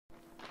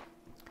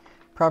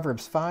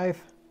Proverbs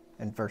 5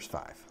 and verse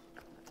 5.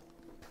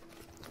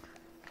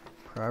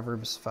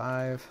 Proverbs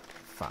 5:5.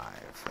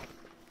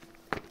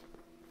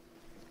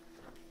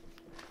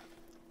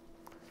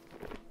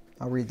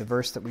 I'll read the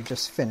verse that we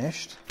just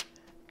finished.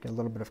 Get a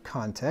little bit of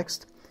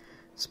context.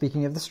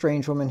 Speaking of the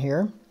strange woman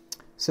here, it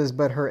says,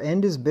 "But her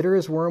end is bitter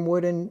as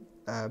wormwood, and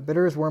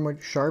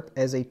sharp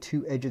as a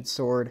two-edged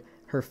sword.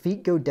 Her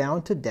feet go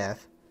down to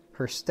death.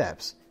 Her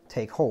steps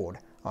take hold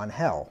on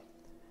hell."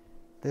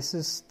 This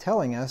is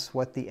telling us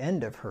what the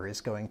end of her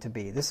is going to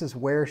be. This is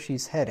where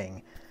she's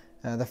heading.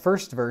 The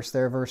first verse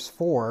there, verse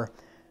 4,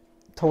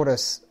 told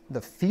us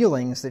the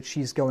feelings that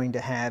she's going to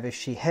have as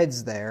she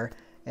heads there,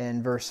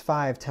 and verse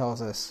 5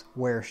 tells us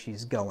where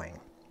she's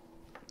going.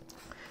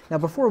 Now,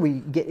 before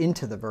we get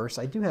into the verse,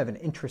 I do have an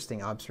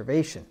interesting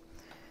observation.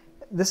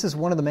 This is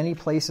one of the many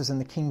places in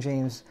the King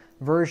James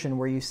Version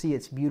where you see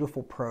its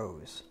beautiful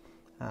prose.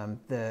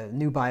 The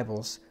New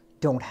Bibles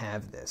don't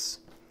have this.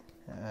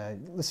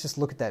 Let's just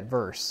look at that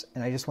verse,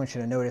 and I just want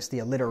you to notice the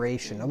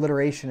alliteration.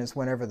 Alliteration is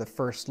whenever the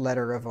first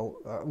letter of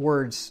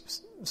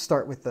words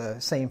start with the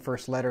same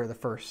first letter, the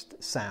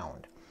first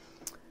sound.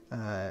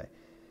 It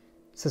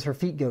says, "Her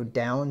feet go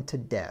down to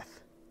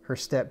death. Her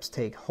steps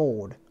take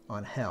hold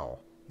on hell."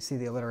 You see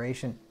the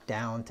alliteration?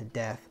 Down to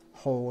death,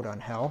 hold on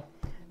hell.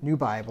 New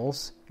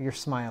Bibles, you're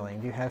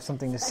smiling. Do you have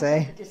something to say? I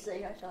have to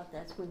say, I thought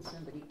that's when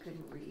somebody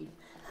couldn't read.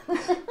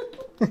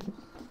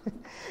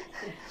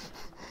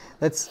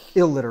 That's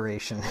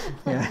alliteration.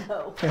 Yeah.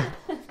 No.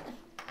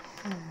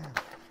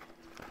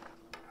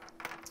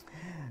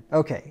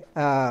 Okay.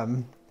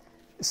 Now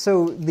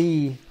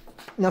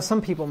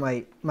some people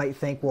might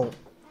think, well,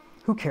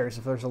 who cares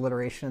if there's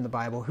alliteration in the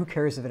Bible? Who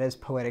cares if it has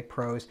poetic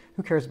prose?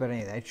 Who cares about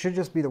any of that? It should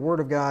just be the Word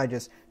of God.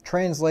 Just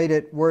translate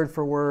it word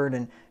for word,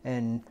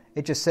 and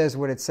it just says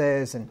what it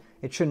says, and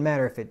it shouldn't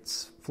matter if it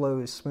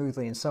flows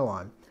smoothly and so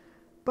on.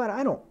 But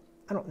I don't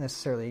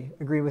necessarily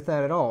agree with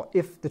that at all.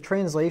 If the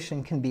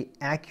translation can be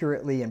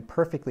accurately and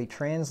perfectly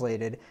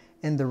translated,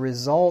 and the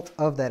result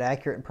of that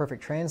accurate and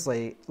perfect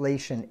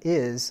translation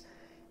is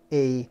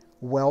a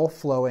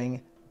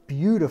well-flowing,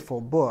 beautiful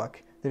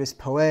book that is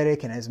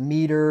poetic and has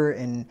meter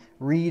and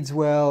reads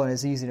well and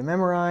is easy to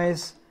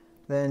memorize,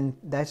 then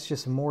that's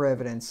just more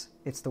evidence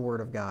it's the Word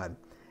of God.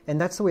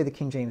 And that's the way the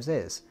King James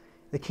is.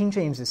 The King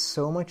James is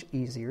so much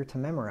easier to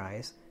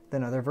memorize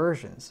than other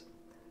versions.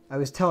 I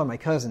was telling my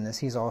cousin this.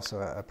 He's also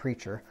a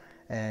preacher,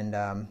 and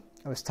I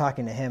was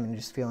talking to him and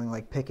just feeling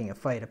like picking a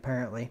fight,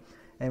 apparently.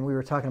 And we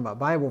were talking about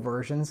Bible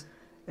versions,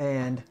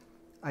 and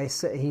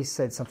he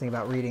said something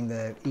about reading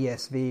the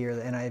ESV or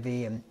the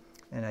NIV,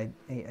 and I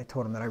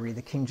told him that I read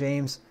the King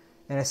James,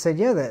 and I said,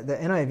 yeah, the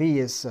NIV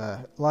is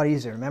a lot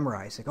easier to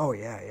memorize. Like, oh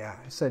yeah.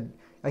 I said,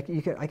 I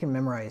can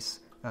memorize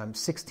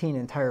 16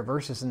 entire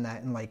verses in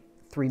that in like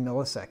 3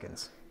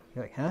 milliseconds.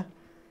 You're like, huh?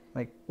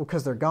 Like, well,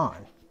 because they're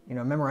gone.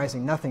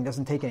 Memorizing nothing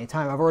doesn't take any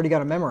time. I've already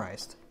got it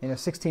memorized.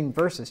 16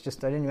 verses, I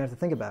didn't even have to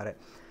think about it.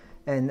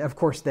 And of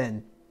course,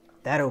 then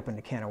that opened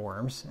a can of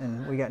worms,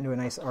 and we got into a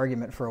nice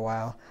argument for a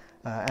while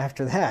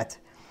after that.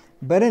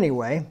 But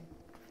anyway,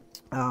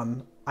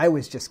 I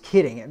was just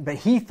kidding. But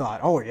he thought,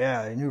 oh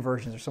yeah, the new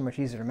versions are so much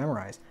easier to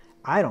memorize.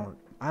 I don't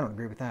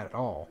agree with that at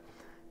all,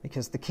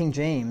 because the King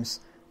James,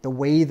 the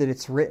way that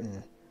it's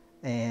written,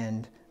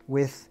 and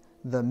with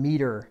the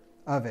meter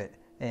of it,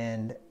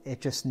 and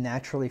it just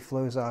naturally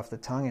flows off the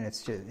tongue, and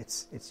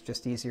it's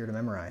just easier to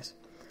memorize.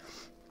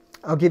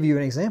 I'll give you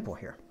an example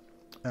here.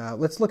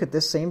 Let's look at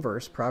this same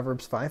verse,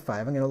 Proverbs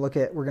 5:5. We're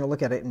going to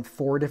look at it in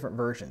 4 different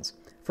versions.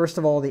 First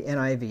of all, the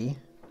NIV,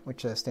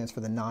 which stands for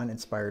the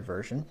non-inspired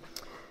version,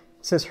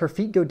 says, "Her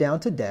feet go down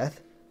to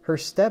death, her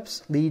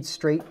steps lead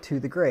straight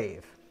to the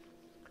grave."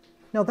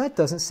 Now that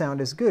doesn't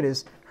sound as good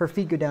as "her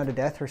feet go down to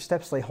death, her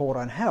steps lay hold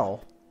on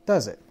hell,"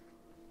 does it?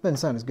 Doesn't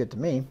sound as good to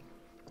me.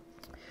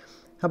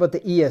 How about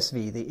the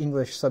ESV, the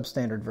English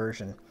Substandard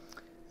Version?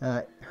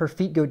 "Her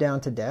feet go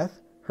down to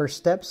death, her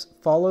steps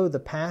follow the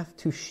path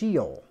to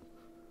Sheol."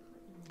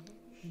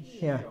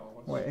 Yeah,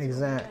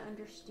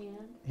 exactly.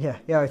 Yeah,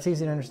 it's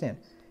easy to understand.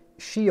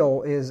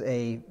 Sheol is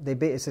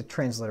it's a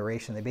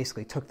transliteration. They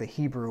basically took the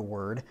Hebrew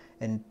word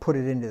and put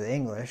it into the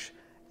English,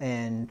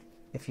 and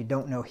if you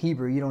don't know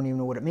Hebrew, you don't even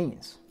know what it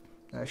means.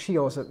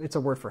 Sheol it's a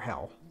word for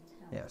hell.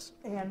 Yes.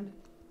 And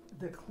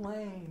the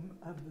claim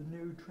of the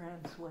new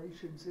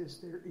translations is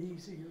they're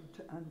easier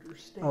to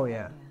understand. Oh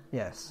yeah.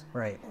 Yes.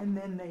 Right. And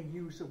then they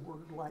use a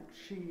word like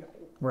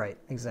Sheol. Right.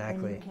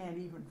 Exactly. And you can't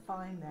even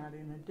find that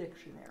in a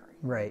dictionary.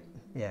 Right.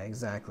 Yeah.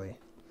 Exactly.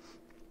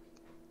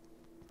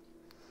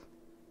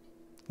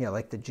 Yeah,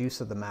 like the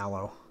juice of the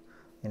mallow.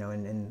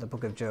 In the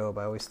book of Job,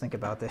 I always think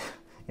about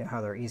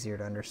how they're easier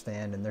to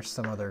understand, and there's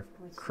some other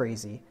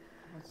crazy.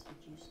 What's the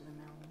juice of the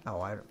mallow?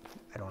 Oh, I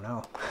don't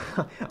know.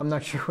 I'm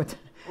not sure what.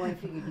 Well, I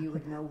figured you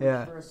would know which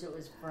verse it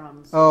was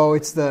from. So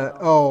it's the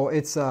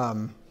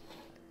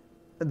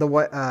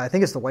white. I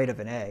think it's the white of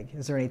an egg.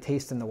 Is there any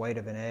taste in the white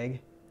of an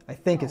egg? I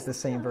think it's the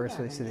same verse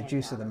where they say the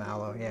juice of the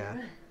mallow.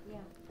 Yeah.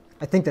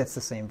 I think that's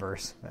the same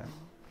verse. Yeah.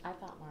 I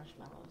thought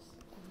marshmallows.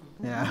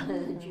 Yeah.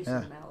 The juice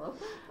of the mallow.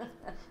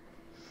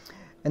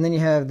 And then you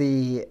have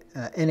the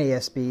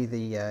NASB,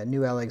 the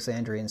New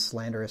Alexandrian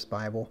Slanderous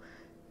Bible.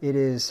 It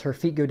is, her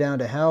feet go down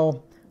to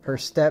hell, her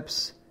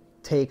steps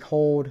take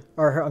hold,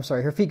 or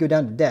her feet go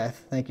down to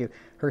death, thank you.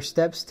 Her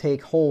steps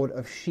take hold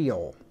of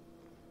Sheol.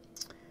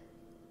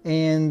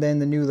 And then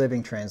the New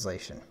Living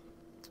Translation,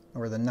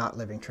 or the Not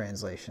Living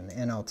Translation, the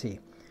NLT.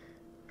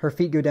 Her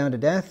feet go down to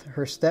death,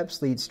 her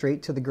steps lead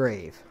straight to the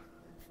grave.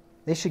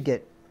 They should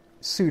get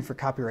sued for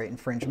copyright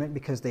infringement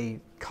because they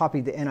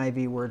copied the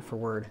NIV word for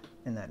word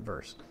in that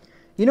verse.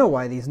 You know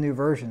why these new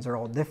versions are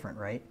all different,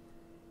 right?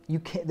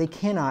 They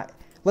cannot,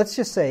 let's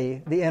just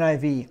say the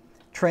NIV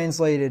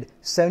translated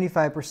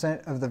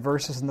 75% of the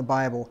verses in the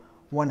Bible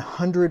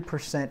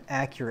 100%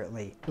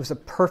 accurately. It was a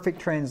perfect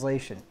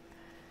translation.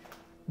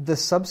 The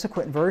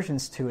subsequent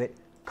versions to it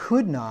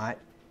could not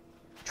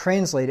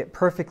translate it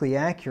perfectly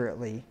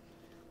accurately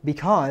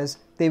because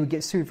they would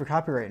get sued for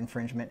copyright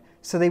infringement.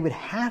 So they would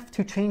have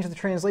to change the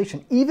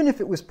translation, even if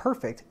it was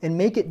perfect, and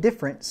make it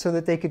different so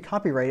that they could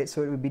copyright it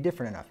so it would be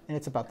different enough. And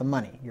it's about the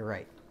money. You're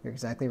right. You're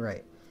exactly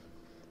right.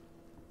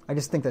 I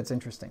just think that's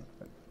interesting.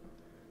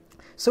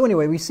 So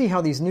anyway, we see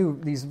how these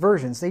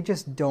versions, they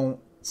just don't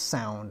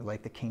sound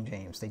like the King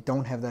James. They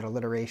don't have that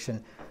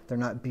alliteration. They're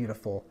not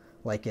beautiful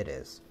like it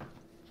is.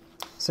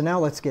 So now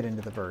let's get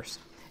into the verse.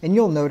 And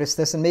you'll notice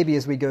this, and maybe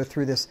as we go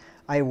through this,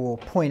 I will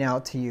point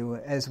out to you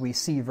as we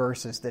see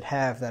verses that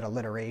have that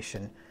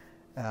alliteration.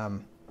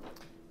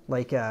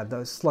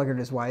 The sluggard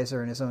is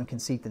wiser in his own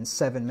conceit than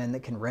 7 men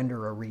that can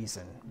render a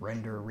reason,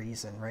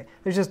 right?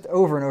 There's just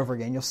over and over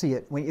again. You'll see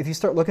it. If you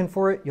start looking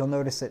for it, you'll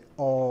notice it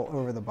all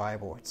over the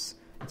Bible. It's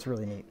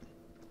really neat.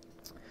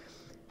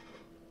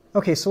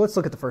 Okay, so let's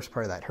look at the first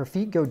part of that. Her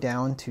feet go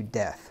down to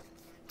death.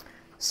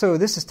 So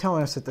this is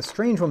telling us that the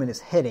strange woman is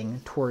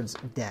heading towards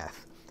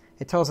death.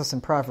 It tells us in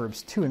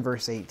Proverbs 2 and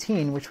verse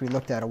 18, which we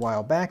looked at a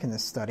while back in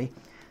this study,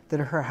 that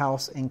her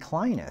house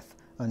inclineth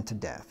unto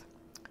death.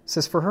 It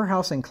says, for her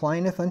house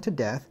inclineth unto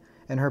death,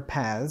 and her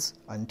paths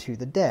unto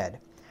the dead.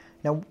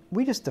 Now,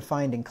 we just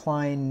defined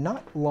incline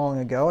not long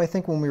ago. I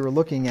think when we were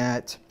looking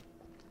at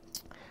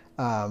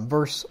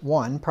verse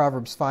 1,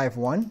 Proverbs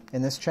 5:1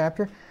 in this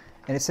chapter,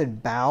 and it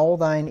said, bow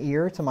thine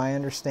ear to my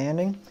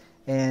understanding.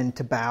 And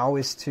to bow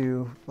is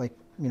to,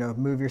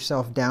 move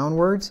yourself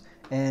downwards.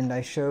 And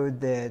I showed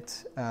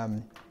that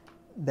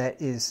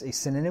that is a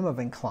synonym of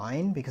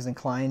incline, because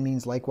incline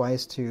means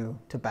likewise to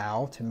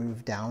bow, to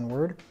move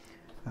downward.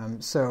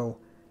 So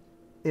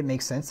it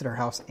makes sense that her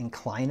house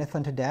inclineth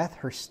unto death.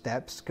 Her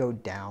steps go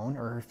down,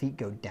 or her feet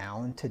go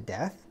down to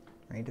death.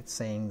 Right? It's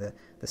saying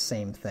the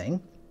same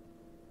thing.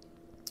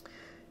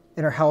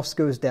 And her house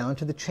goes down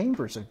to the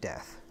chambers of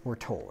death, we're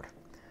told.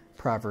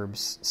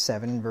 Proverbs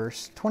 7,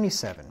 verse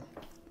 27.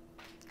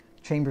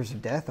 Chambers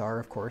of death are,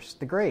 of course,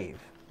 the grave,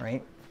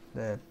 right?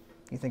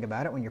 You think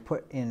about it, when you're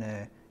put in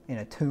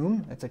a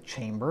tomb, that's a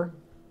chamber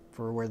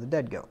for where the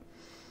dead go.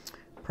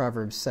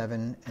 Proverbs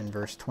 7 and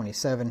verse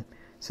 27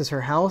 says,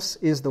 her house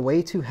is the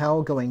way to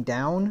hell, going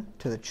down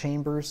to the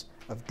chambers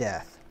of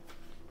death.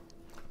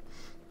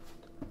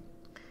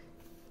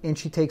 And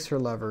she takes her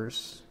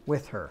lovers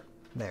with her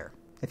there.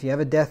 If you have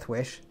a death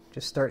wish,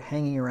 just start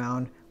hanging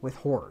around with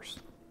whores,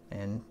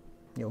 and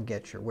you'll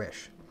get your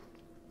wish.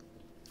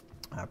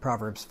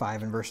 Proverbs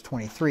 5 and verse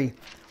 23,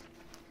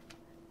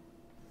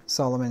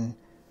 Solomon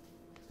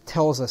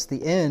tells us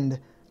the end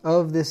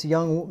of this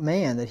young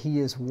man that he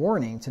is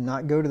warning to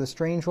not go to the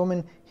strange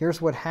woman. Here's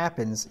what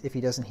happens if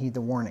he doesn't heed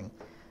the warning.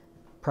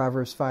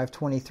 Proverbs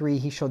 5:23,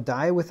 he shall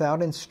die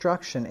without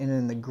instruction, and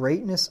in the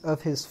greatness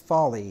of his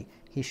folly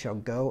he shall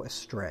go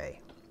astray.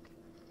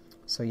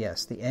 So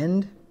yes, the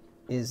end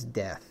is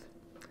death.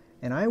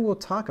 And I will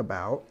talk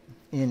about,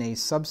 in a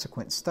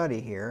subsequent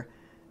study here,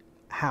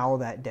 how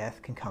that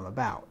death can come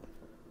about.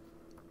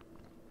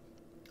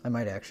 I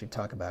might actually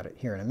talk about it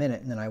here in a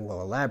minute, and then I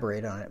will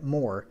elaborate on it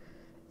more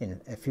in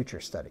a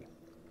future study.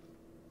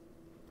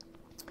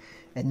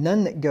 And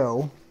none that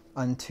go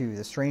unto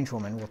the strange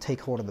woman will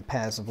take hold of the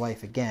paths of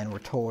life again, we're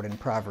told in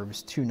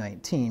Proverbs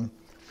 2:19. It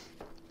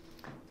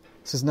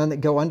says, none that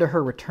go unto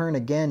her return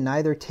again,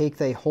 neither take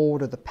they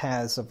hold of the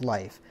paths of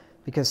life.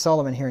 Because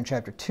Solomon here in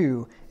chapter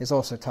 2 is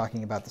also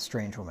talking about the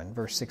strange woman.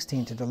 Verse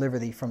 16, to deliver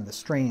thee from the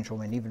strange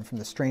woman, even from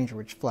the stranger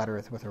which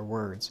flattereth with her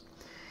words.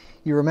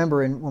 You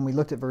remember when we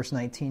looked at verse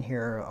 19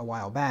 here a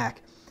while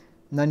back,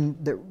 none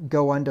that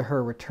go unto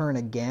her return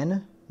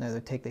again, neither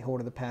take they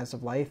hold of the paths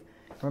of life.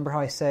 Remember how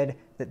I said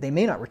that they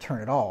may not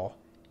return at all.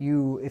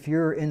 If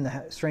you're in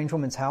the strange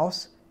woman's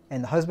house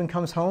and the husband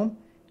comes home,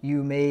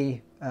 you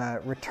may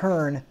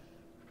return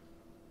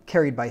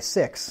carried by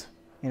 6,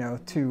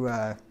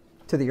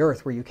 to the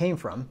earth where you came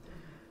from,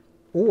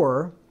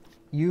 or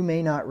you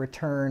may not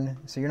return,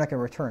 so you're not going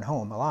to return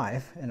home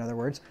alive, in other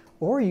words,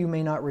 or you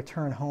may not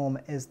return home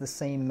as the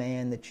same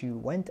man that you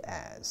went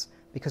as.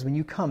 Because when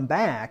you come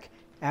back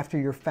after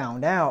you're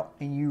found out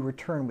and you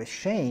return with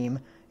shame,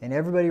 and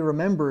everybody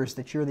remembers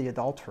that you're the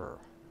adulterer,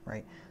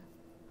 right?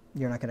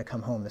 You're not going to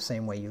come home the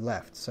same way you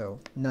left. So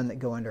none that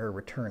go unto her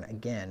return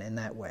again in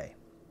that way.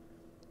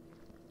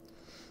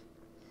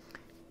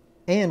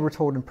 And we're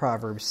told in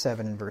Proverbs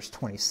 7 and verse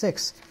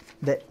 26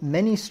 that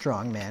many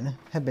strong men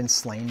have been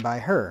slain by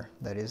her,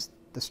 that is,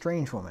 the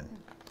strange woman.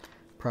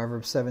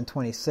 Proverbs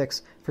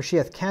 7:26, for she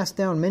hath cast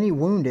down many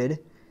wounded,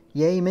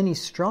 yea, many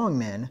strong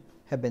men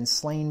have been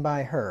slain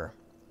by her.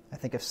 I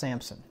think of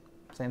Samson.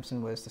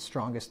 Samson was the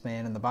strongest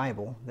man in the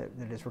Bible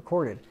that is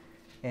recorded.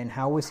 And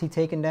how was he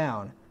taken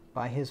down?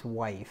 By his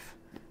wife.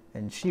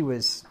 And she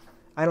was,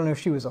 I don't know if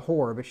she was a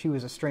whore, but she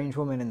was a strange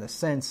woman in the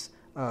sense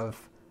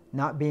of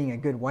not being a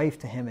good wife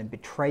to him and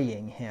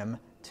betraying him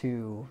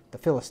to the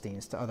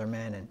Philistines, to other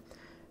men,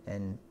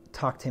 and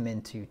talked him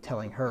into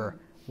telling her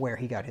where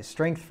he got his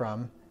strength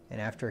from.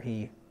 And after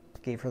he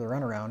gave her the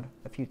runaround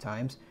a few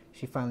times,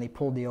 she finally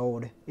pulled the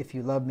old, if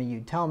you loved me,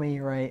 you'd tell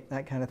me, right?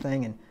 That kind of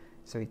thing. And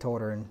so he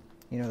told her, and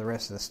you know the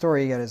rest of the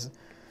story. He got his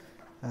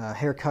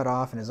hair cut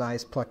off and his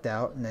eyes plucked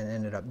out, and then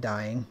ended up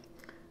dying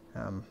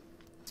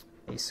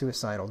a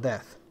suicidal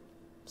death,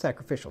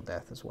 sacrificial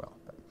death as well.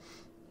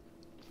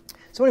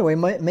 So anyway,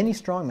 many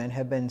strong men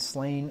have been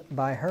slain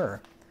by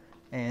her.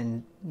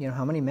 And you know,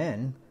 how many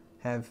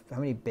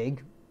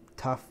big,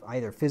 tough,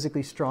 either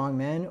physically strong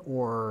men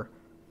or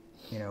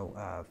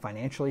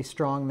financially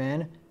strong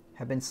men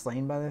have been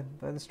slain by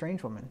the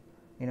strange woman.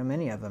 You know,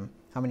 many of them.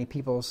 How many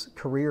people's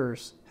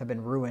careers have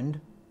been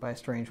ruined by a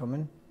strange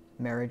woman?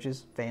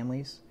 Marriages,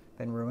 families,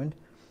 been ruined.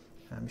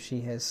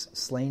 She has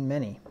slain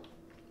many.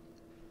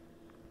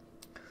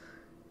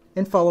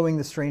 And following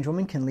the strange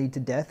woman can lead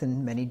to death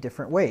in many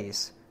different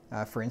ways.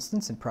 For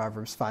instance, in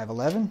Proverbs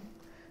 5:11,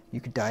 you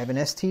could die of an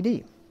STD.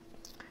 It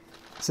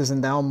says,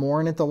 and thou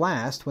mourn at the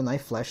last when thy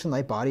flesh and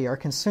thy body are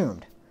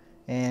consumed.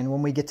 And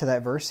when we get to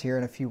that verse here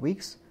in a few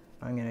weeks,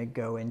 I'm going to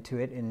go into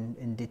it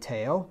in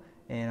detail,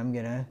 and I'm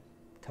going to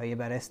tell you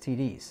about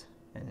STDs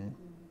and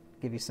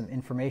give you some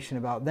information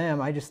about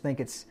them. I just think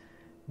it's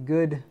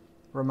good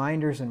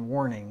reminders and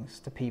warnings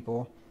to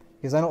people,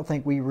 because I don't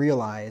think we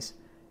realize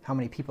how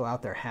many people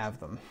out there have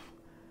them.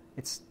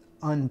 It's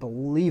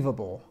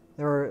unbelievable.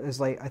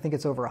 I think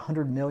it's over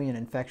 100 million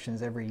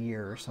infections every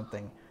year or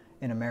something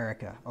in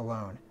America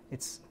alone.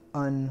 It's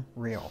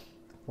unreal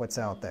what's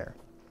out there.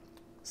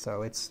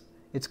 So it's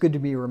good to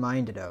be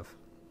reminded of.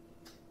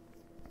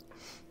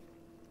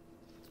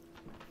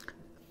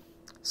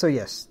 So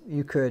yes,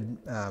 you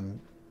could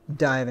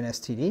die of an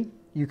STD.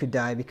 You could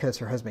die because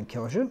her husband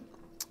kills you.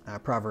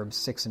 Proverbs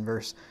 6 and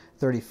verse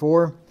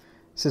 34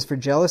 says, for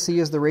jealousy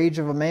is the rage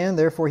of a man,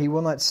 therefore he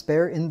will not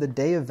spare in the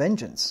day of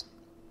vengeance.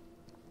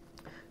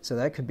 So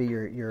that could be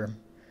your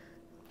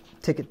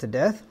ticket to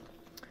death.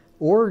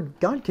 Or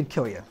God could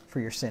kill you for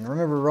your sin.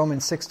 Remember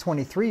Romans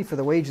 6:23, for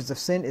the wages of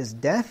sin is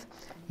death.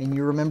 And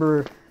you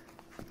remember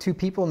two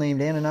people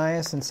named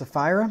Ananias and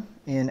Sapphira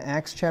in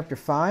Acts chapter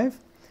 5.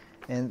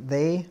 And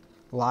they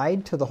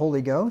lied to the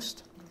Holy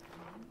Ghost.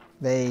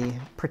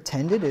 They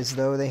pretended as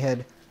though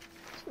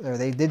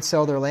they did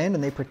sell their land,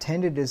 and they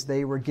pretended as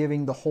they were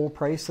giving the whole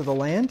price of the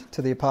land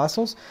to the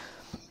apostles,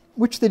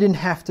 which they didn't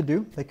have to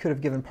do. They could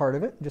have given part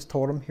of it, just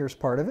told them, here's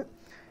part of it.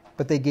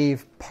 But they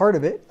gave part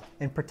of it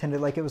and pretended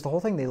like it was the whole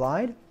thing. They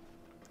lied,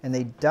 and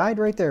they died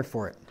right there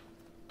for it.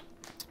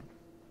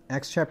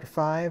 Acts chapter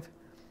 5,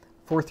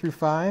 4 through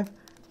 5,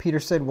 Peter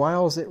said,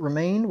 whiles it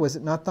remained, was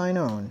it not thine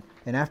own?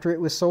 And after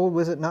it was sold,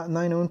 was it not in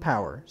thine own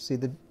power? See,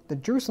 the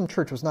Jerusalem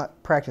church was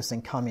not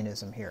practicing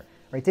communism here,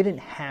 right? They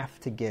didn't have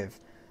to give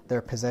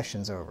their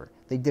possessions over.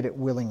 They did it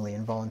willingly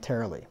and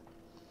voluntarily.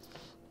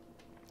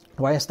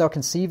 Why hast thou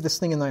conceived this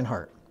thing in thine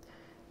heart?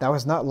 Thou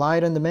hast not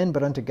lied unto men,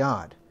 but unto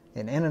God.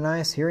 And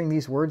Ananias, hearing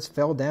these words,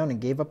 fell down and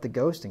gave up the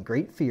ghost, and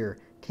great fear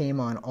came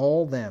on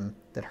all them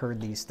that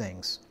heard these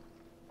things.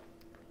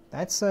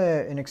 That's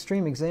an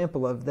extreme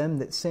example of them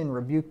that sin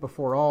rebuke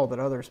before all that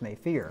others may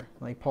fear,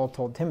 like Paul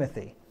told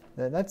Timothy.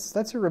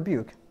 That's a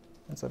rebuke.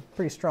 That's a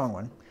pretty strong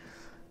one.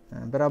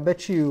 But I'll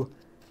bet you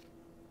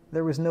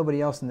there was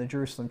nobody else in the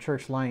Jerusalem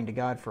church lying to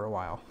God for a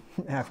while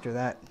after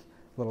that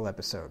little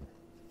episode.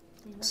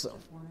 They must have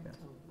wanted to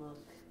look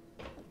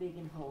big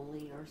and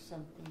holy or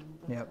something,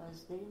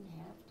 because they didn't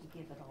have to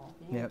give it all.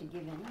 They didn't have to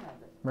give any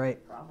of it.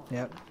 Right. Probably.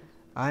 Yep.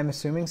 I'm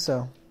assuming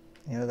so.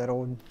 You know, that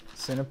old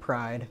sin of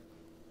pride,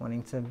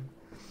 wanting to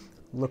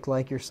look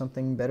like you're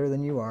something better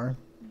than you are.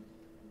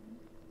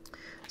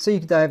 So you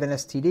could die of an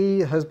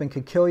STD, a husband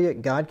could kill you,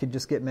 God could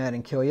just get mad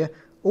and kill you.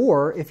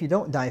 Or if you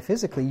don't die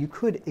physically, you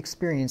could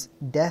experience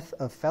death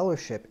of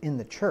fellowship in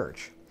the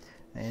church.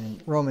 In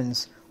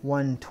Romans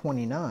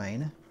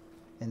 1:29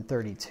 and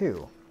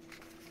 32.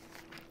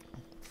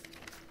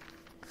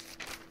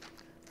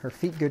 Her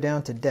feet go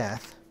down to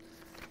death,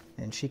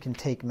 and she can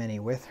take many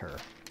with her.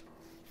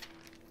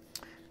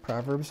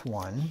 Proverbs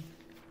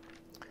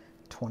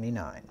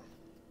 1:29.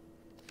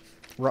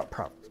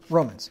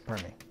 Romans,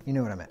 pardon me. You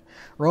know what I meant.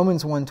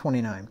 Romans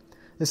 1:29.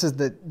 This is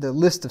the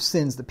list of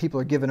sins that people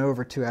are given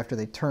over to after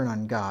they turn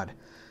on God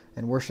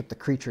and worship the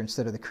creature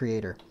instead of the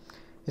Creator.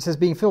 It says,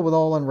 being filled with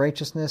all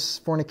unrighteousness,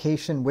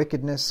 fornication,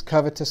 wickedness,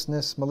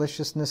 covetousness,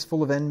 maliciousness,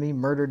 full of envy,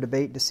 murder,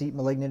 debate, deceit,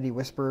 malignity,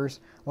 whisperers.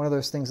 One of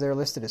those things there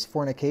listed is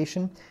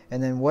fornication.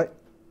 And then what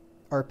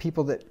are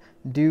people that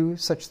do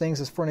such things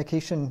as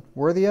fornication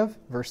worthy of?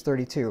 Verse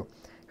 32,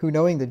 who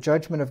knowing the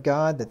judgment of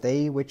God, that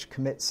they which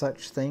commit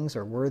such things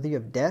are worthy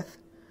of death,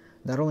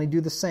 not only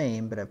do the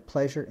same, but have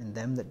pleasure in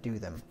them that do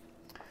them.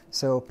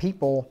 So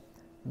people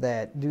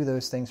that do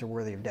those things are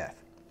worthy of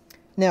death.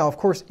 Now, of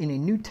course, in a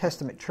New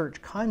Testament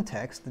church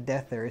context, the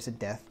death there is a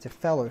death to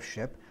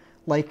fellowship,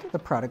 like the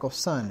prodigal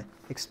son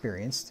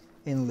experienced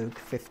in Luke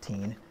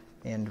 15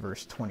 and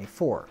verse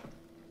 24.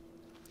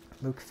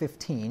 Luke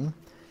 15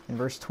 and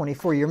verse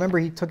 24. You remember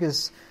he took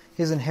his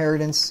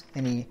inheritance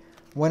and he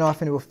went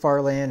off into a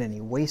far land and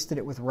he wasted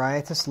it with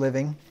riotous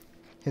living.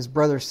 His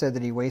brother said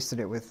that he wasted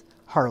it with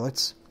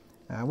harlots,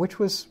 which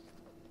was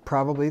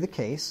probably the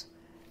case.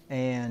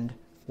 And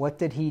what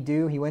did he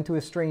do? He went to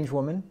a strange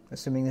woman,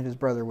 assuming that his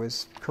brother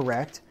was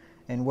correct.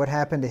 And what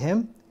happened to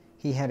him?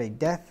 He had a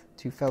death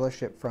to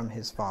fellowship from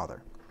his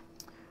father.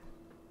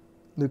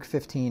 Luke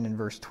 15 and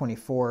verse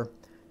 24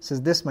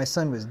 says, this my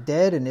son was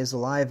dead and is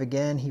alive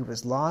again. He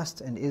was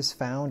lost and is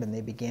found, and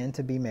they began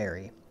to be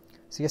merry.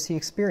 So yes, he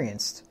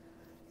experienced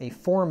a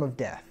form of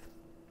death.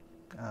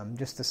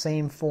 Just the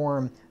same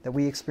form that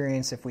we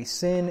experience if we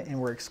sin and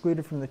we're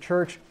excluded from the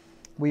church.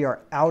 We are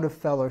out of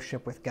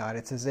fellowship with God.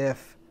 It's as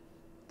if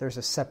there's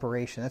a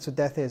separation. That's what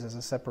death is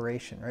a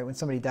separation, right? When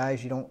somebody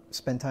dies, you don't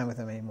spend time with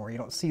them anymore. You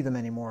don't see them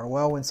anymore.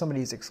 Well, when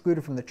somebody is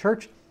excluded from the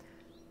church,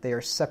 they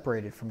are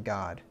separated from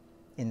God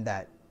in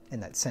that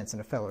sense, in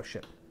a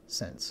fellowship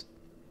sense.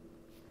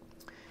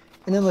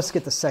 And then let's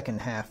get the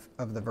second half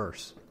of the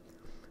verse.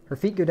 Her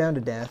feet go down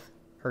to death,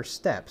 her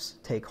steps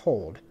take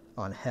hold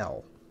on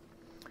hell.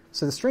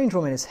 So the strange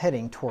woman is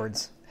heading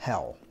towards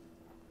hell.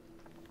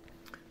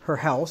 Her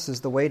house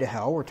is the way to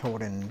hell, we're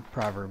told in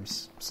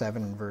Proverbs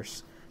 7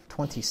 verse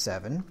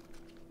 27.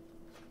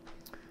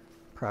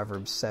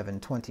 Proverbs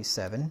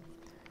 7:27.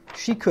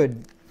 She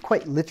could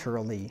quite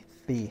literally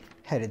be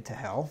headed to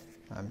hell.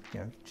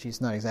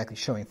 She's not exactly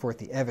showing forth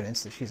the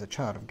evidence that she's a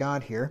child of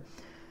God here.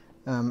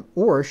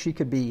 Or she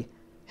could be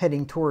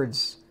heading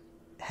towards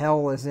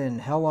hell as in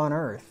hell on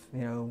earth,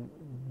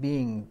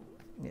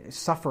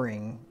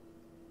 suffering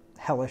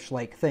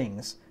hellish-like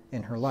things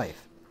in her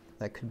life.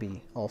 That could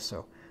be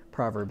also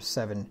Proverbs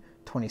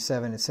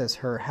 7:27. It says,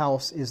 her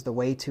house is the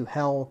way to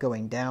hell,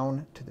 going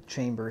down to the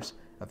chambers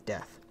of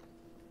death.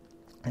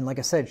 And like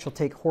I said, she'll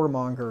take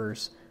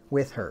whoremongers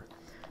with her,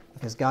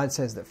 because God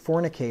says that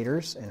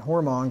fornicators and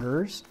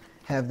whoremongers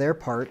have their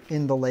part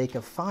in the lake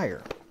of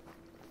fire.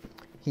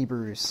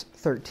 Hebrews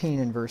 13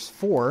 and verse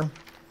 4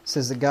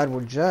 says that God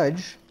will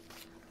judge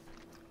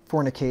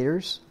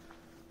fornicators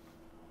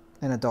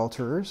and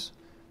adulterers.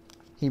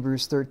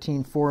 Hebrews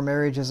 13:4,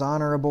 marriage is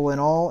honorable in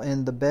all,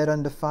 and the bed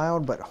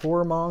undefiled, but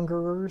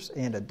whoremongers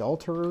and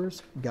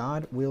adulterers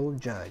God will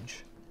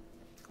judge.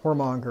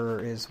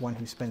 Whoremonger is one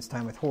who spends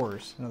time with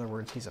whores. In other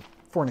words, he's a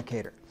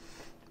fornicator.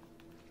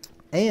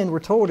 And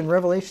we're told in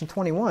Revelation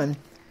 21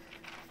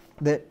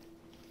 that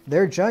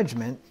their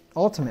judgment,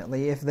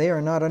 ultimately, if they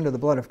are not under the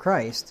blood of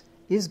Christ,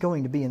 is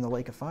going to be in the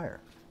lake of fire.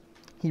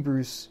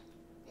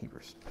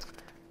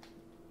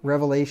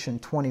 Revelation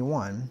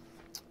 21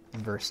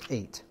 and verse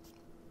 8.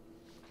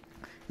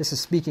 This is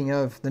speaking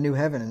of the new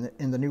heaven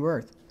and the new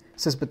earth.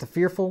 It says, but the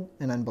fearful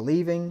and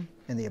unbelieving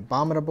and the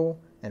abominable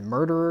and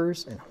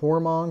murderers and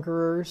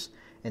whoremongers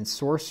and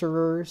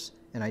sorcerers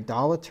and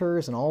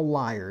idolaters and all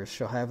liars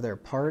shall have their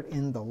part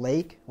in the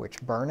lake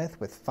which burneth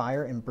with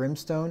fire and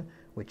brimstone,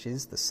 which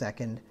is the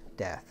second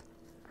death.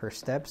 Her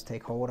steps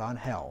take hold on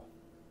hell,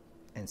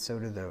 and so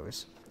do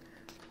those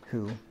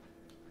who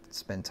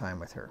spend time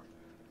with her.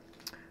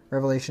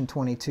 Revelation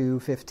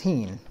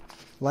 22:15,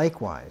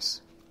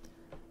 likewise,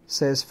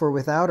 says, for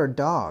without are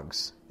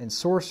dogs and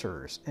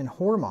sorcerers and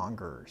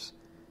whoremongers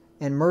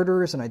and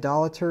murderers and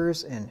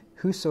idolaters and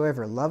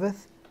whosoever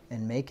loveth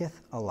and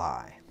maketh a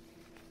lie.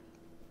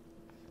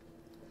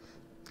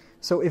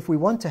 So if we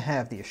want to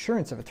have the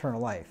assurance of eternal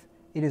life,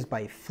 it is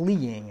by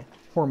fleeing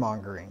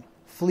whoremongering,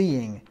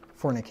 fleeing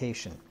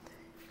fornication.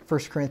 1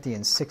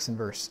 Corinthians 6 and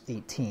verse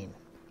 18.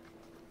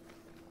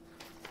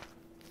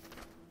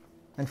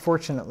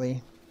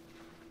 Unfortunately,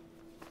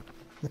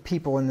 the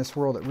people in this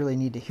world that really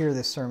need to hear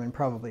this sermon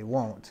probably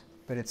won't,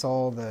 but it's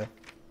all the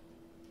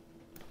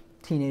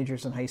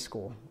teenagers in high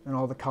school and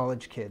all the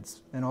college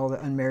kids and all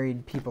the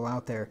unmarried people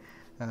out there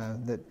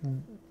that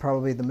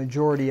probably the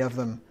majority of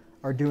them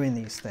are doing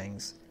these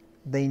things.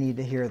 They need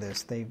to hear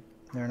this. They're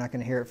not going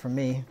to hear it from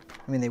me.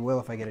 I mean, they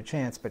will if I get a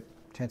chance, but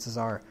chances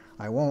are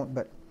I won't.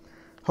 But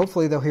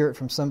hopefully they'll hear it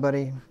from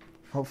somebody.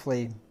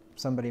 Hopefully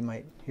somebody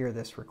might hear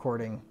this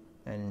recording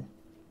and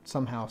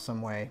somehow,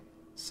 some way,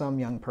 some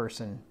young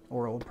person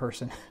or old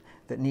person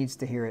that needs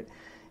to hear it,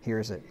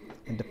 hears it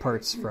and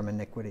departs from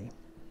iniquity.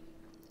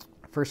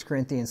 1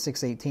 Corinthians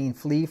 6:18,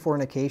 flee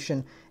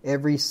fornication.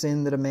 Every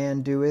sin that a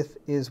man doeth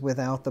is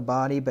without the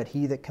body, but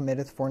he that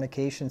committeth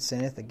fornication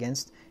sinneth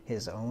against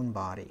his own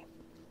body.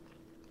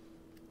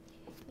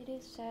 It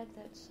is sad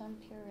that some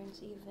parents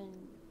even,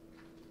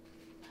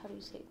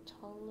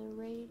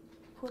 tolerate,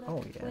 put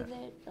up with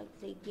it. Like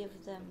they give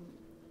them,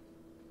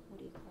 what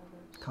do you call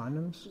those?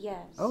 Condoms?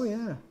 Yes. Oh,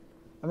 yeah.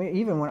 I mean,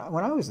 even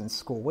when I was in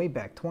school way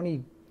back,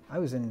 I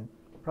was in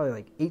probably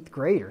like 8th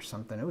grade or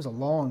something. It was a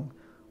long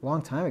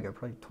time ago,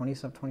 probably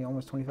 20,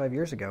 almost 25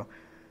 years ago.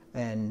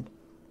 And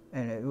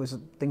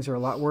things are a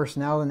lot worse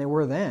now than they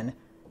were then.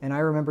 And I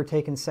remember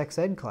taking sex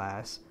ed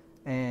class,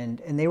 and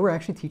they were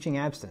actually teaching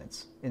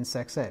abstinence in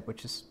sex ed,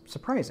 which is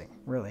surprising,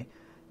 really.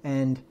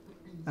 And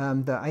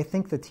I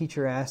think the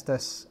teacher asked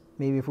us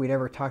maybe if we'd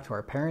ever talked to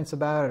our parents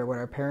about it or what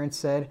our parents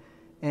said.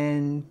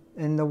 And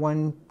the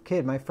one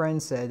kid, my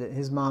friend, said that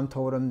his mom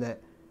told him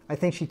that, I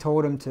think she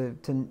told him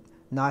to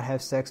not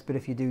have sex, but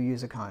if you do,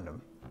 use a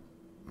condom.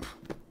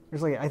 It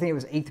was like, I think it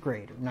was 8th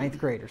grade or 9th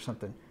grade or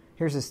something.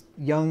 Here's this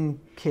young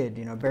kid,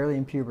 barely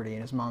in puberty,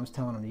 and his mom's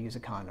telling him to use a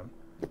condom.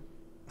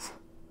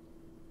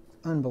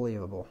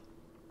 Unbelievable.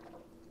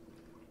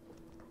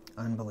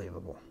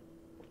 Unbelievable.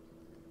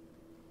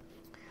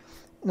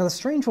 Now, the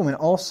strange woman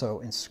also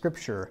in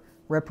Scripture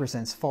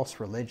represents false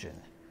religion.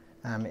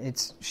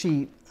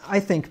 I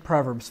think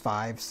Proverbs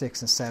 5,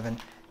 6, and 7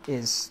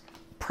 is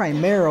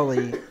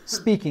primarily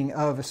speaking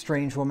of a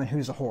strange woman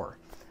who's a whore.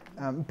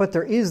 But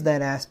there is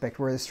that aspect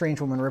where the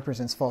strange woman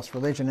represents false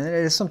religion, and it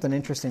is something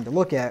interesting to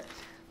look at,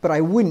 but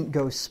I wouldn't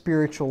go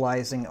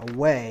spiritualizing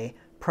away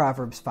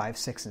Proverbs 5,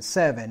 6, and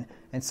 7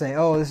 and say,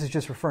 oh, this is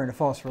just referring to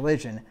false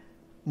religion.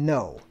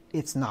 No,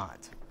 it's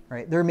not.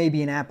 Right? There may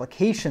be an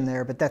application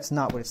there, but that's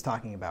not what it's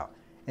talking about.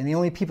 And the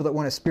only people that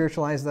want to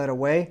spiritualize that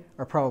away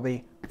are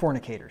probably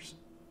fornicators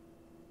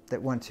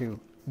that want to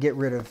get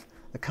rid of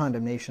the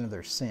condemnation of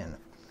their sin.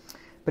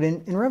 But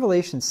in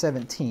Revelation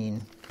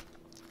 17,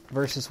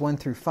 verses 1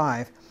 through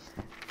 5,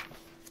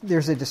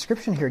 there's a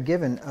description here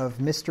given of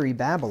Mystery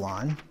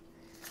Babylon,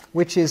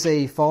 which is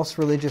a false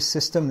religious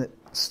system that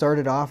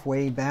started off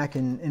way back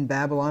in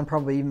Babylon,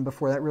 probably even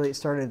before that. Really, it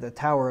started at the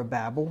Tower of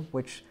Babel,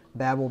 which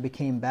Babel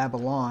became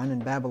Babylon,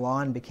 and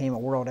Babylon became a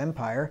world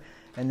empire,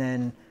 and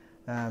then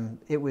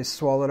it was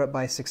swallowed up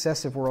by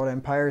successive world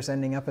empires,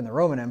 ending up in the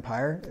Roman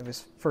Empire. It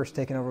was first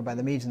taken over by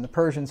the Medes and the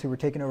Persians, who were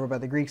taken over by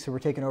the Greeks, who were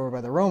taken over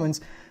by the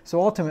Romans. So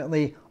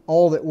ultimately,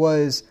 all that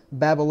was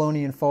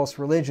Babylonian false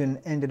religion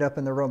ended up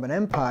in the Roman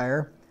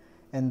Empire.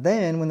 And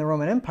then, when the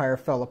Roman Empire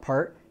fell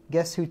apart,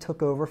 guess who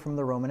took over from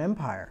the Roman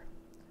Empire?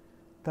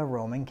 The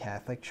Roman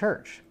Catholic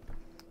Church.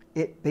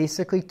 It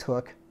basically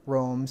took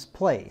Rome's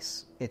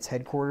place. Its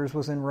headquarters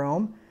was in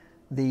Rome.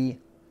 The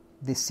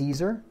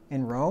Caesar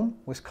in Rome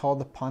was called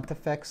the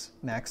Pontifex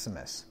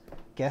Maximus.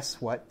 Guess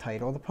what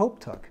title the Pope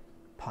took?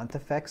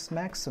 Pontifex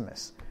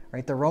Maximus.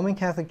 Right? The Roman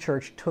Catholic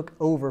Church took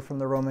over from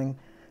the Roman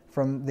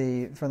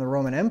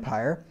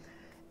Empire,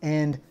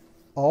 and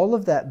all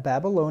of that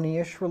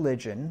Babylonian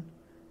religion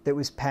that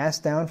was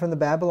passed down from the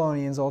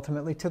Babylonians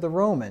ultimately to the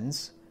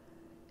Romans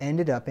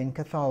ended up in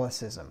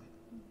Catholicism.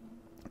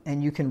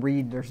 And you can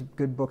read, there's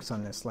good books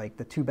on this, like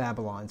The Two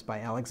Babylons by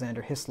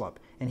Alexander Hislop.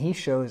 And he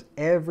shows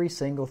every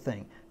single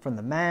thing, from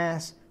the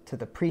Mass, to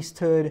the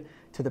priesthood,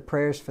 to the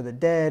prayers for the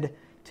dead,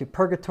 to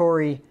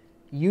purgatory,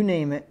 you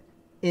name it,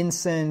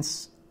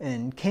 incense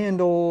and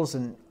candles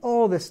and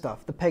all this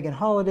stuff, the pagan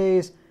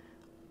holidays,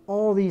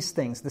 all these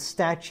things, the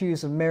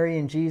statues of Mary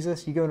and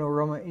Jesus. You go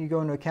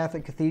into a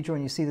Catholic cathedral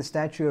and you see the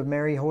statue of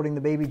Mary holding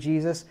the baby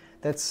Jesus.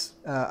 That's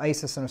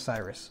Isis and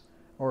Osiris,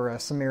 or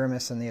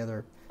Semiramis and the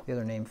other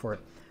name for it.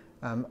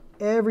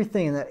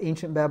 Everything in that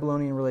ancient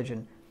Babylonian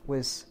religion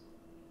was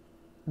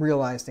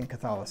realized in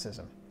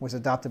Catholicism, was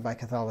adopted by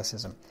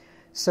Catholicism.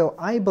 So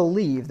I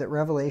believe that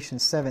Revelation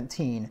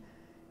 17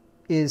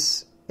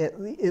 is, at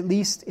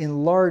least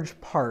in large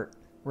part,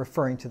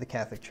 referring to the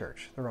Catholic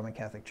Church, the Roman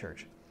Catholic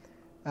Church.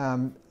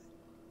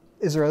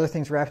 Is there other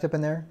things wrapped up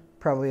in there?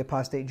 Probably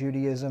apostate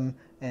Judaism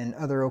and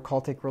other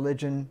occultic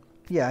religion.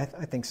 Yeah,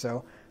 I think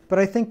so. But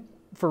I think,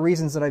 for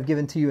reasons that I've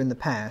given to you in the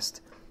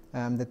past,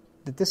 that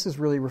this is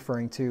really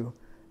referring to,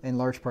 in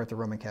large part, the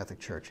Roman Catholic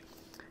Church.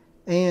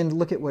 And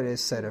look at what is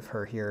said of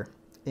her here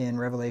in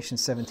Revelation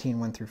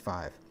 17, 1 through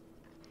 5.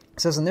 It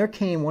says, "And there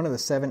came one of the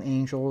 7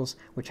 angels,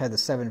 which had the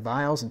 7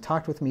 vials, and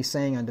talked with me,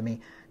 saying unto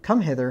me,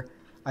 Come hither,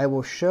 I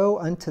will show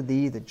unto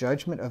thee the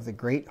judgment of the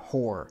great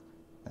whore."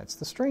 That's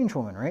the strange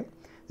woman, right?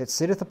 "That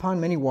sitteth upon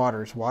many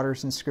waters."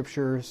 Waters in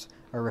Scriptures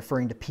are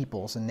referring to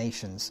peoples and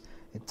nations.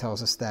 It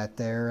tells us that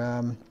there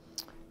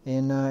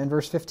in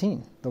verse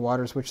 15. "The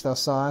waters which thou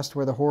sawest,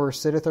 where the whore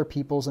sitteth, are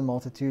peoples and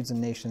multitudes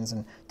and nations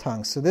and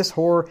tongues." So this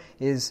whore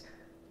is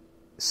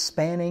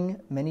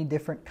spanning many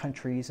different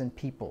countries and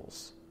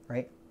peoples,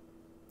 right?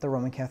 The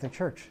Roman Catholic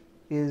Church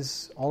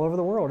is all over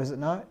the world, is it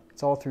not?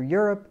 It's all through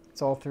Europe.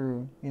 It's all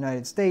through the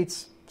United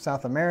States.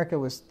 South America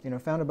was,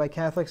 founded by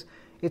Catholics.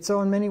 It's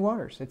on many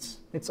waters.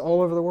 It's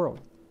all over the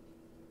world.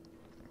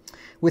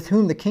 "With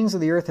whom the kings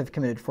of the earth have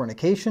committed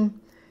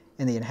fornication,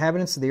 and the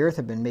inhabitants of the earth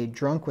have been made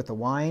drunk with the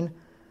wine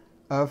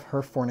of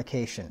her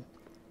fornication."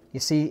 You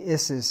see,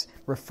 this is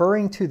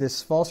referring to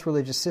this false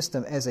religious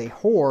system as a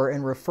whore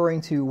and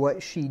referring to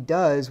what she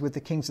does with the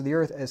kings of the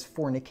earth as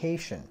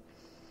fornication.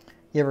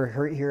 You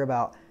ever hear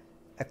about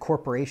a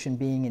corporation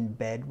being in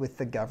bed with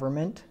the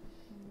government?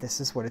 This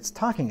is what it's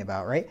talking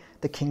about, right?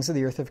 The kings of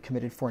the earth have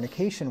committed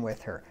fornication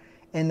with her.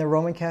 And the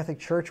Roman Catholic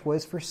Church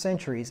was for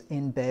centuries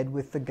in bed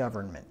with the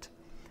government.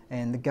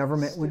 And the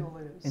government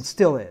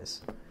still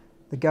is.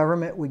 The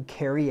government would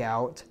carry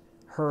out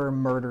her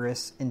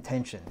murderous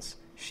intentions.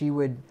 She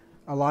would,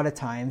 a lot of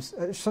times,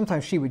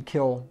 sometimes she would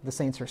kill the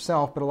saints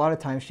herself, but a lot of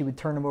times she would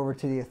turn them over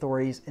to the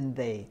authorities and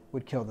they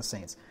would kill the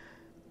saints.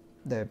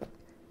 The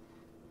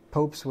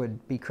popes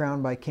would be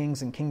crowned by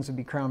kings and kings would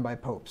be crowned by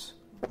popes.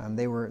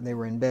 They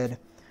were in bed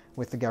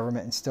with the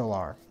government and still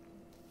are.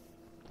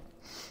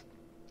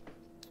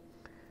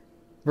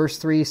 Verse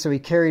 3, so he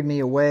carried me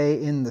away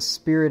in the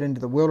spirit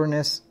into the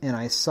wilderness, and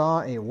I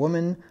saw a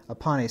woman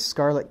upon a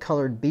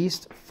scarlet-colored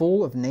beast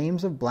full of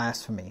names of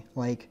blasphemy,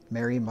 like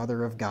Mary,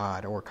 Mother of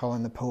God, or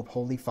calling the Pope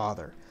Holy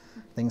Father,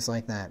 things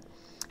like that.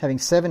 Having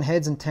 7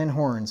 heads and 10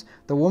 horns.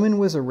 The woman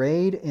was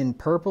arrayed in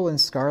purple and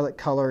scarlet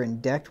color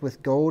and decked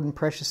with gold and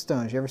precious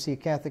stones. You ever see a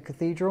Catholic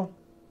cathedral?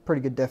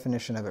 Pretty good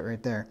definition of it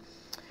right there.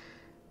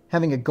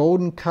 Having a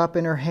golden cup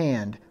in her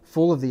hand,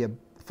 full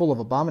of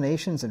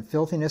abominations and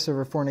filthiness of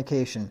her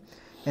fornication.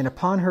 And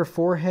upon her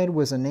forehead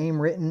was a name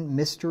written,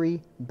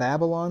 Mystery,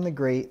 Babylon the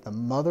Great, the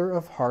mother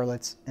of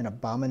harlots and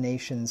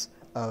abominations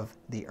of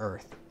the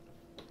earth.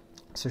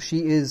 So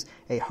she is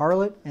a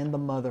harlot and the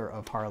mother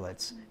of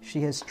harlots.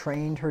 She has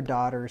trained her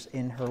daughters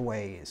in her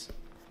ways.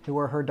 Who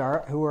are her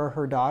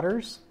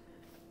daughters?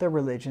 The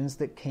religions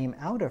that came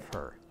out of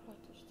her.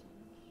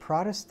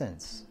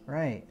 Protestants,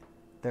 right.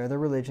 They're the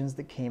religions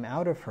that came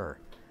out of her.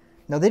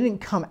 Now, they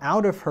didn't come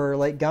out of her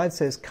like God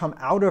says, come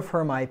out of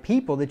her, my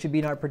people, that you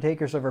be not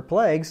partakers of her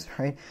plagues,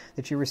 right?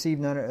 That you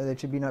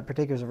be not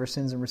partakers of her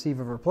sins and receive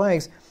of her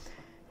plagues.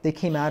 They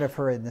came out of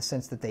her in the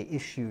sense that they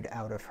issued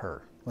out of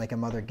her, like a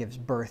mother gives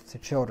birth to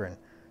children.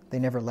 They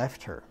never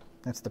left her.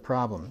 That's the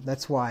problem.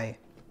 That's why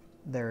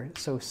they're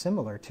so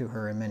similar to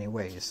her in many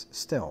ways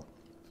still.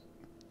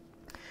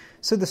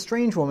 So the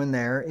strange woman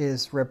there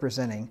is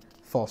representing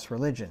false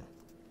religion.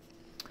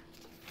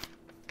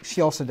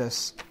 She also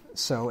does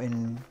so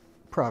in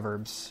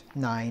Proverbs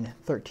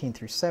 9:13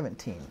 through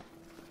 17.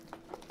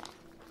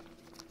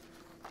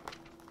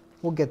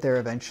 We'll get there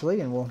eventually,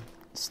 and we'll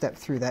step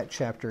through that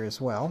chapter as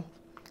well.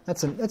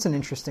 That's an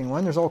interesting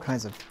one. There's all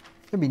kinds of,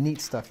 there'll be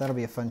neat stuff. That'll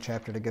be a fun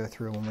chapter to go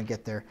through when we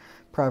get there.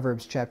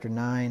 Proverbs chapter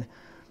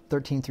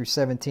 9:13 through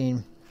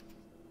 17.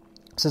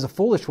 It says, a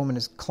foolish woman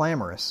is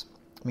clamorous.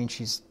 I mean,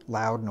 she's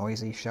loud,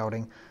 noisy,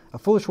 shouting. A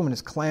foolish woman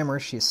is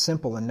clamorous. She is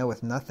simple and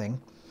knoweth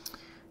nothing.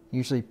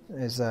 Usually,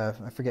 as I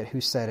forget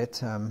who said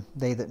it,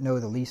 they that know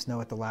the least know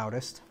it the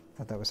loudest. I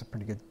thought that was a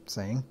pretty good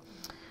saying.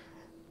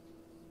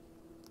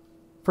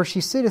 For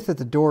she sitteth at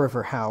the door of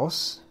her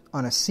house,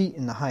 on a seat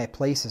in the high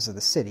places of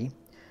the city,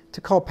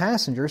 to call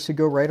passengers who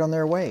go right on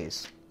their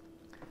ways.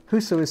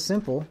 Whoso is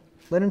simple,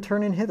 let him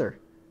turn in hither.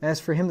 As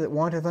for him that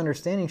wanteth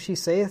understanding, she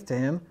saith to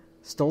him,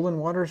 stolen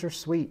waters are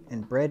sweet,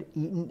 and bread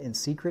eaten in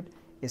secret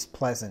is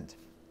pleasant.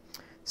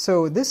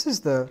 So this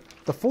is the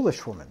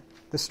foolish woman,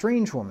 the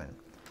strange woman.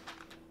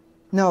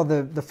 Now,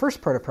 the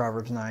first part of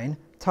Proverbs 9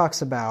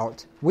 talks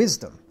about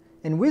wisdom,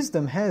 and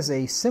wisdom has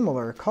a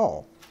similar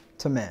call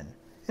to men.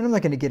 And I'm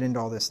not going to get into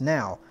all this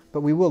now, but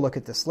we will look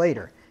at this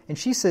later. And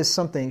she says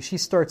something, she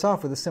starts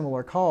off with a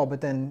similar call, but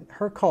then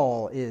her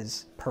call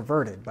is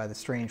perverted by the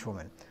strange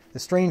woman. The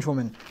strange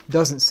woman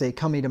doesn't say,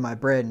 come eat of my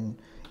bread and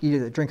eat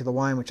of the drink of the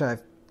wine which I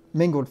have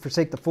mingled,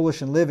 forsake the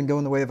foolish and live and go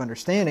in the way of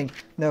understanding.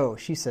 No,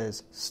 she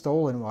says,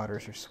 stolen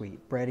waters are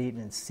sweet, bread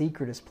eaten in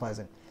secret is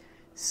pleasant.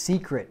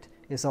 Secret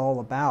is all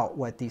about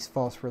what these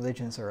false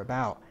religions are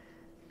about.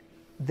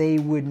 They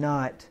would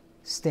not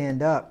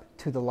stand up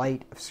to the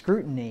light of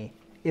scrutiny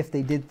if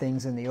they did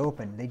things in the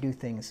open. They do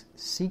things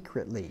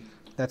secretly.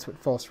 That's what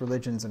false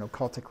religions and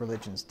occultic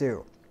religions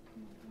do.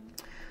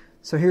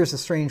 So here's the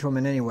strange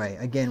woman anyway.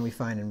 Again, we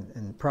find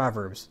in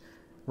Proverbs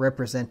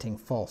representing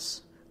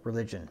false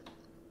religion.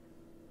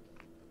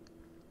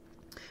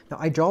 Now,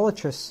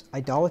 idolatrous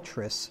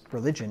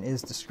religion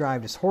is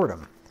described as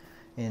whoredom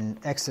in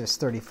Exodus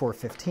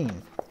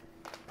 34:15.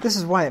 This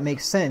is why it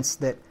makes sense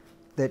that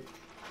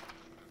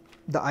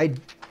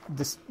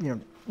this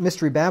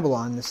Mystery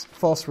Babylon, this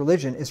false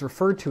religion, is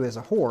referred to as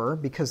a whore,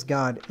 because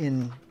God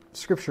in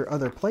Scripture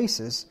other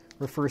places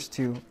refers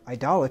to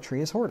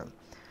idolatry as whoredom.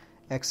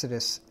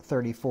 Exodus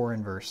 34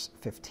 and verse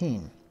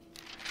 15.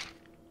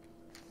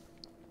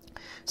 It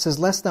says,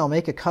 lest thou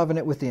make a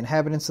covenant with the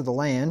inhabitants of the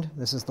land.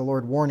 This is the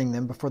Lord warning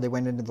them before they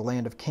went into the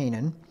land of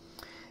Canaan.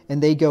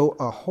 And they go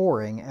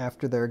a-whoring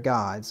after their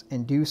gods,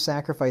 and do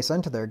sacrifice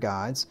unto their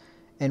gods,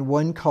 and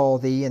one call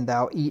thee, and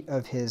thou eat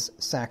of his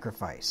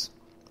sacrifice.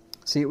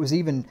 See, it was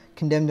even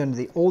condemned under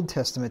the Old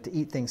Testament to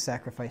eat things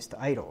sacrificed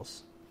to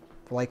idols.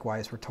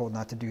 Likewise, we're told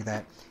not to do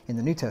that in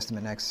the New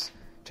Testament, Acts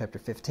chapter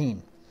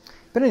 15.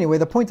 But anyway,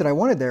 the point that I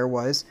wanted there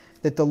was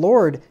that the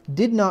Lord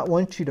did not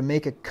want you to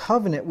make a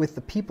covenant with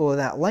the people of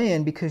that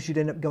land because you'd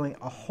end up going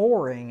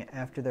a-whoring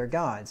after their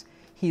gods.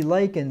 He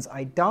likens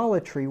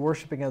idolatry,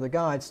 worshiping other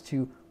gods,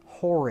 to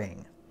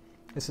whoring.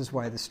 This is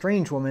why the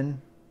strange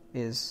woman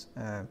is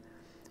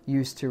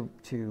used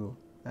to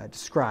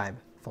describe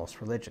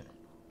false religion.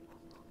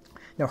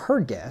 Now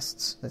her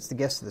guests, that's the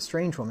guests of the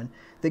strange woman,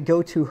 that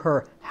go to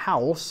her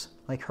house,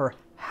 like her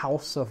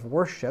house of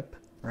worship,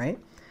 right?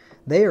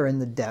 They are in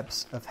the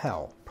depths of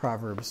hell.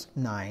 Proverbs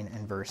 9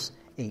 and verse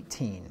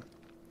 18.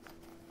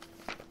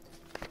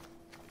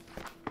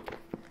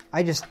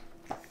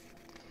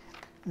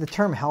 The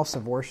term house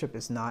of worship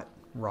is not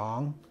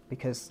wrong,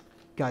 because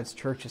God's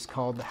church is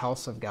called the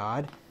house of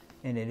God,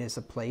 and it is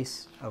a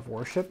place of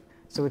worship.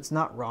 So it's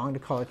not wrong to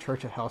call a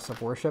church a house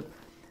of worship.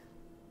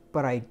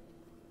 But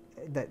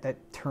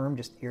that term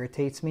just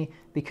irritates me,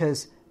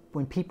 because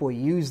when people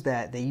use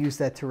that, they use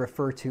that to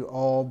refer to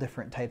all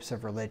different types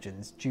of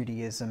religions,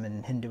 Judaism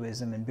and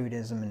Hinduism and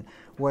Buddhism and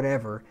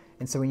whatever.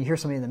 And so when you hear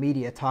somebody in the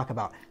media talk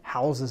about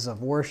houses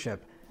of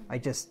worship,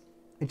 it just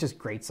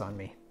grates on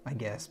me, I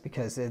guess,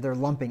 because they're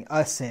lumping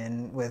us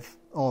in with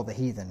all the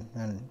heathen,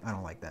 and I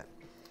don't like that.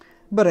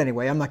 But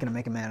anyway, I'm not going to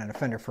make a man an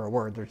offender for a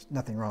word. There's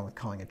nothing wrong with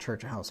calling a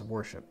church a house of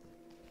worship.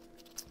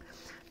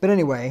 But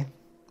anyway,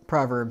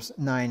 Proverbs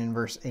 9 and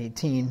verse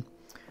 18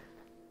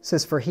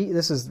 says,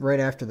 this is right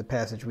after the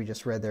passage we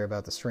just read there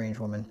about the strange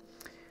woman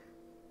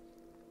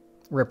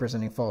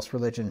representing false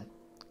religion.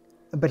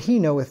 But he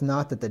knoweth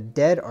not that the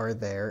dead are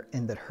there,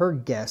 and that her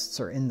guests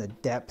are in the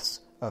depths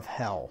of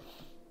hell.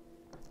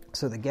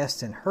 So the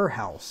guests in her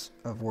house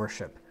of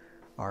worship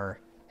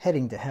are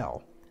heading to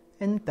hell.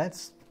 And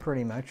that's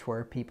pretty much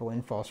where people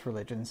in false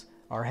religions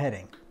are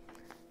heading.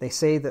 They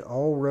say that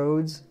all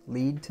roads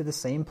lead to the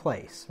same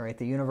place, right?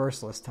 The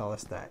Universalists tell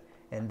us that.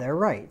 And they're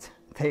right.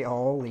 They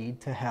all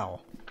lead to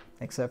hell,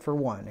 except for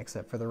one,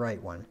 except for the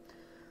right one,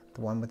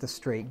 the one with the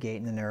straight gate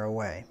and the narrow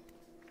way.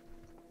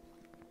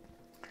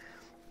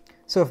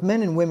 So if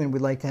men and women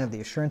would like to have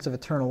the assurance of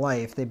eternal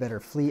life, they better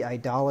flee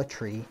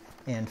idolatry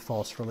and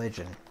false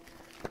religion.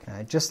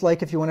 Just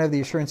like if you want to have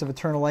the assurance of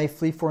eternal life,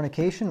 flee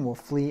fornication, we'll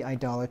flee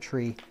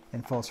idolatry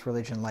and false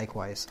religion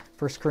likewise.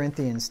 1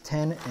 Corinthians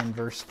 10 and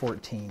verse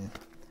 14.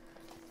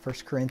 1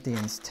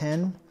 Corinthians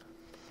 10,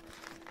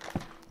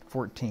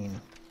 14.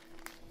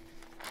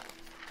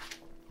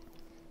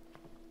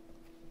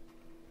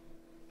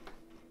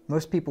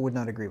 Most people would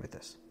not agree with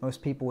this.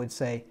 Most people would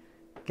say,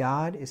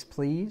 God is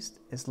pleased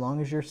as long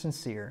as you're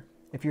sincere.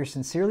 If you're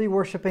sincerely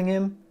worshiping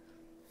Him,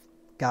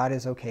 God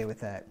is okay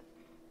with that.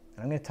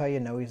 And I'm going to tell you,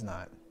 no, He's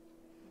not.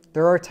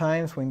 There are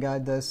times when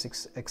God does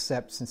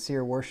accept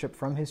sincere worship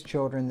from His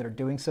children that are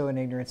doing so in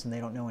ignorance and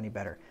they don't know any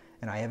better.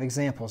 And I have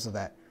examples of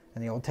that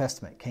in the Old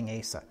Testament. King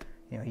Asa,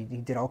 he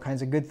did all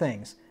kinds of good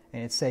things.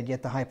 And it said,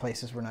 yet the high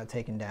places were not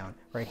taken down.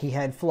 Right? He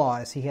had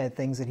flaws. He had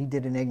things that he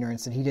did in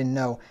ignorance that he didn't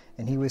know.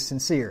 And he was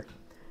sincere.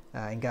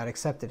 And God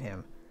accepted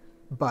him.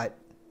 But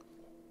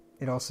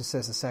it also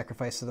says the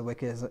sacrifice of the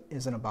wicked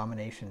is an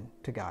abomination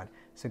to God.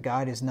 So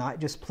God is not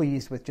just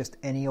pleased with just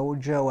any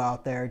old Joe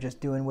out there just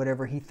doing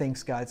whatever he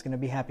thinks God's going to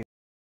be happy with.